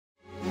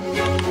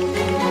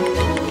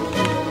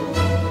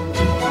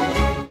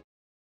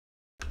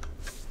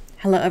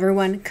Hello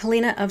everyone,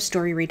 Calina of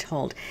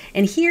StoryRetold,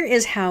 and here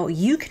is how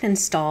you can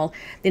install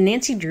the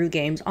Nancy Drew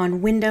games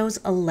on Windows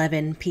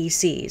 11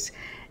 PCs.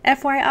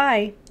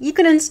 FYI, you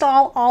can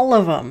install all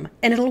of them,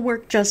 and it'll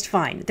work just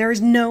fine. There is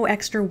no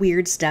extra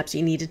weird steps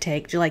you need to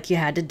take like you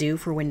had to do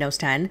for Windows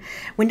 10.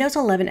 Windows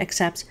 11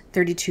 accepts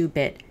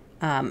 32-bit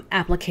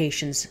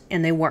applications,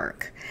 and they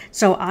work.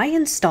 So I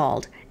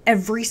installed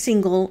every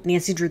single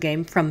Nancy Drew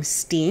game from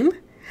Steam.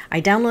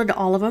 I downloaded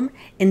all of them,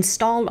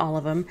 installed all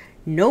of them,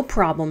 no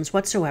problems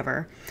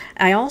whatsoever.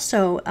 I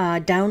also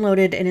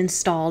downloaded and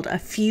installed a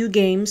few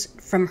games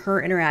from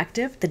Her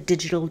Interactive, the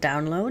digital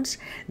downloads.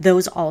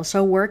 Those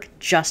also work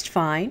just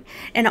fine.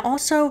 And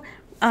also,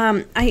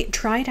 I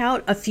tried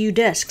out a few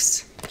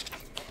discs.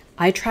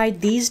 I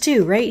tried these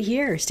two right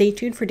here, Stay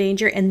Tuned for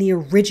Danger and the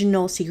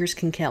original Seekers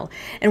Can Kill.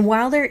 And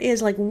while there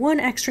is like one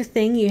extra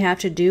thing you have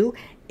to do,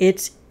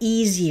 it's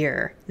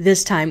easier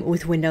this time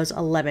with Windows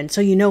 11.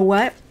 So you know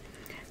what?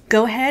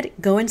 Go ahead,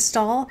 go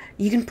install.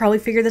 You can probably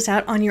figure this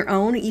out on your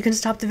own. You can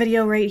stop the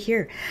video right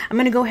here. I'm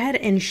going to go ahead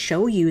and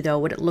show you though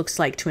what it looks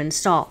like to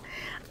install.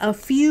 A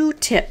few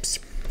tips.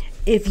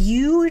 If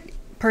you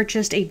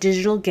purchased a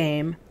digital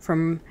game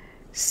from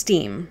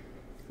Steam,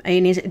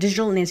 a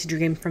digital Nancy Drew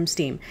game from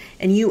Steam,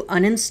 and you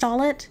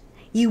uninstall it,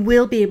 you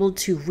will be able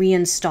to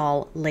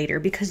reinstall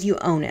later because you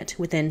own it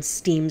within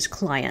Steam's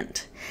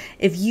client.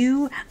 If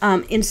you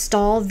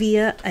install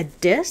via a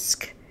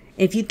disc,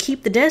 if you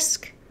keep the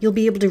disc, you'll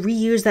be able to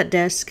reuse that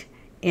disc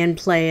and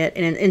play it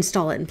and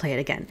install it and play it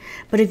again.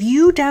 But if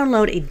you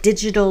download a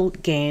digital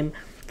game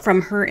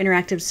from Her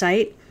Interactive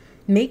site,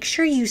 make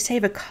sure you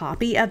save a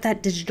copy of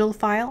that digital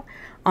file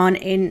on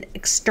an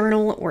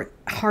external or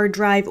hard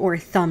drive or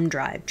thumb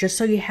drive, just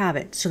so you have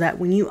it, so that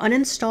when you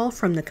uninstall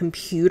from the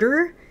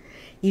computer,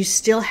 you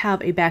still have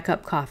a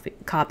backup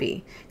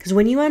copy. Because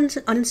when you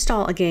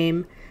uninstall a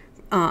game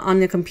on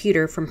the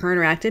computer from Her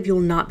Interactive,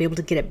 you'll not be able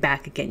to get it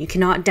back again. You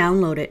cannot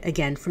download it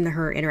again from the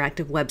Her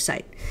Interactive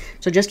website.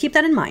 So just keep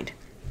that in mind.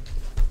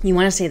 You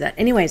want to say that.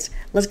 Anyways,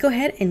 let's go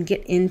ahead and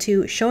get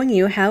into showing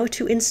you how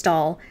to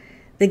install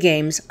the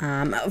games,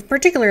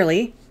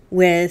 particularly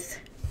with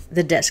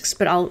the discs.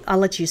 But I'll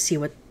let you see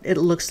what it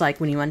looks like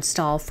when you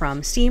install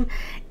from Steam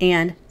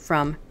and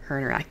from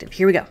Her Interactive.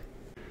 Here we go.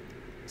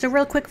 So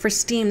real quick for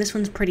Steam, this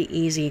one's pretty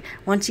easy.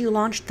 Once you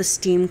launch the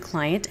Steam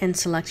client and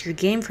select your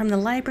game from the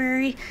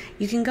library,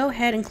 you can go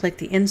ahead and click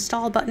the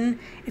install button.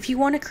 If you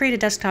want to create a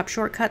desktop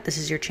shortcut, this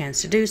is your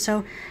chance to do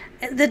so.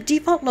 The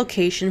default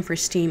location for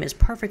Steam is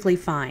perfectly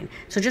fine.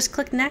 So just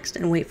click next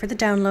and wait for the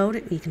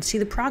download. You can see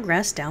the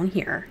progress down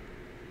here.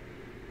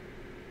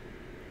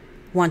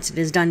 Once it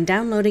is done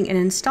downloading and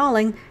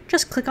installing,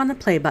 just click on the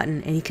play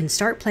button and you can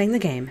start playing the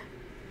game.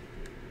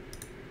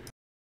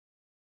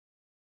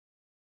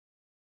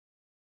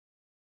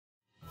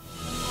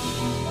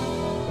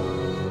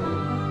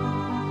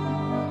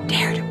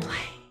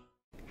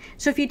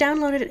 So if you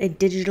downloaded a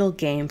digital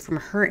game from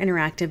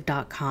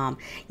herinteractive.com,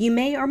 you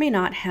may or may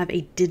not have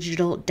a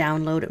digital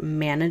download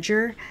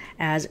manager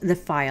as the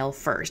file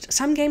first.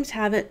 Some games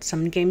have it,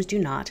 some games do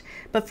not,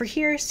 but for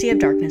here, Sea of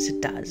Darkness, it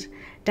does.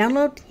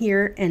 Download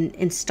here and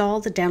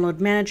install the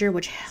download manager,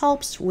 which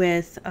helps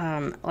with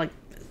like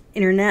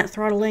internet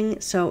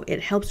throttling, so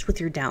it helps with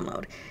your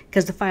download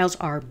because the files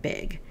are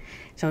big.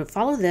 So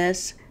follow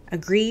this,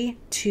 agree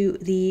to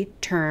the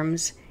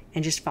terms,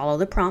 and just follow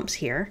the prompts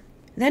here.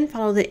 Then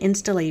follow the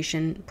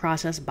installation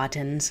process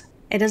buttons.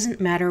 It doesn't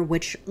matter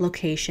which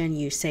location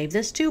you save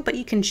this to, but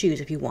you can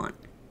choose if you want.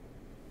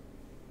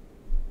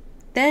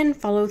 Then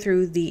follow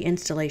through the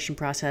installation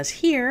process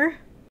here.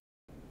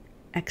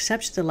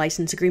 Accept the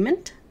license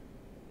agreement.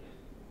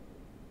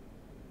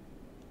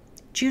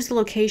 Choose the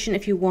location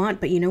if you want,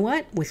 but you know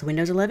what? With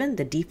Windows 11,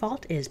 the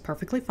default is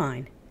perfectly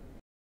fine.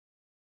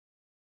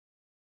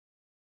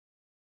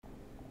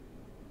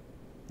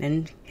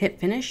 Then hit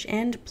finish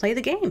and play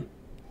the game.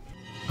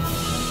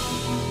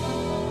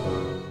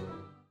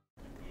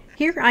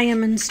 Here I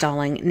am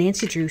installing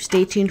Nancy Drew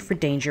Stay Tuned for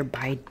Danger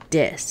by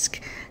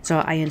disk. So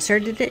I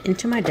inserted it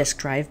into my disk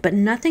drive, but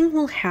nothing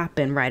will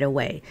happen right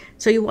away.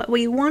 So what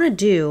you want to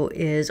do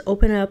is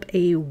open up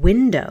a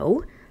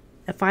window,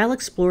 a File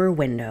Explorer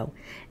window,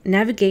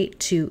 navigate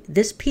to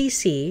this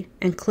PC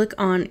and click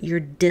on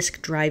your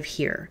disk drive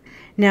here.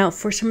 Now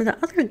for some of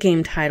the other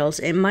game titles,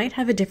 it might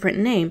have a different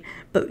name,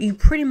 but you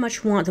pretty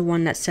much want the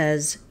one that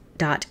says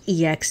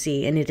 .exe,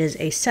 and it is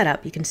a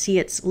setup. You can see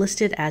it's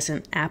listed as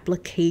an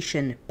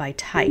application by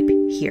type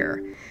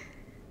here.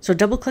 So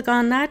double click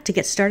on that to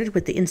get started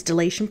with the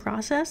installation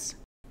process.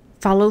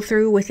 Follow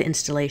through with the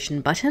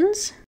installation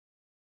buttons.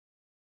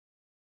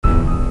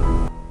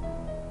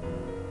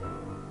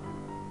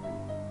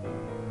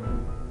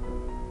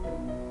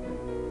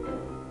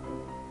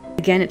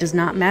 Again, it does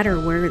not matter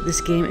where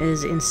this game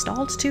is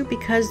installed to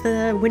because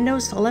the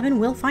Windows 11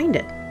 will find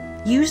it.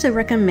 Use the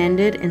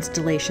recommended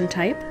installation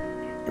type.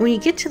 When you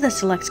get to the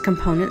Select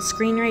Component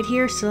screen right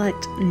here,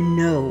 select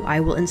No, I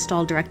will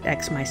install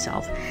DirectX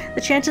myself. The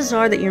chances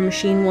are that your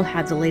machine will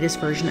have the latest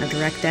version of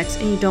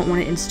DirectX and you don't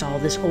want to install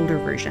this older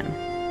version.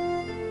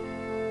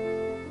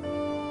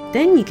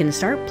 Then you can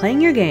start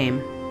playing your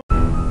game.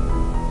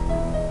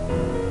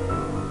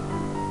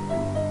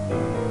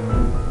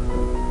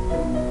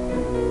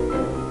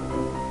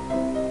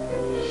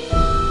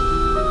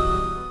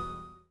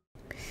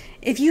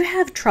 If you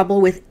have trouble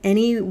with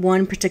any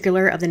one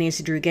particular of the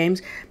Nancy Drew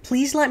games,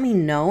 please let me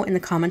know in the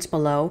comments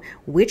below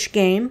which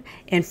game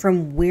and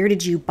from where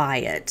did you buy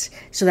it,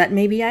 so that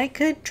maybe I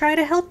could try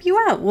to help you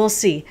out. We'll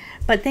see.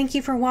 But thank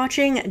you for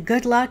watching,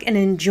 good luck, and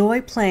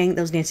enjoy playing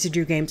those Nancy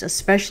Drew games,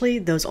 especially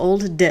those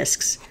old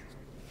discs.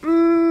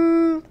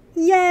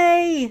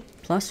 Yay!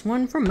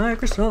 +1 from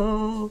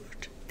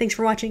Microsoft. Thanks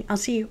for watching. I'll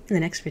see you in the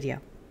next video.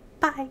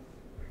 Bye!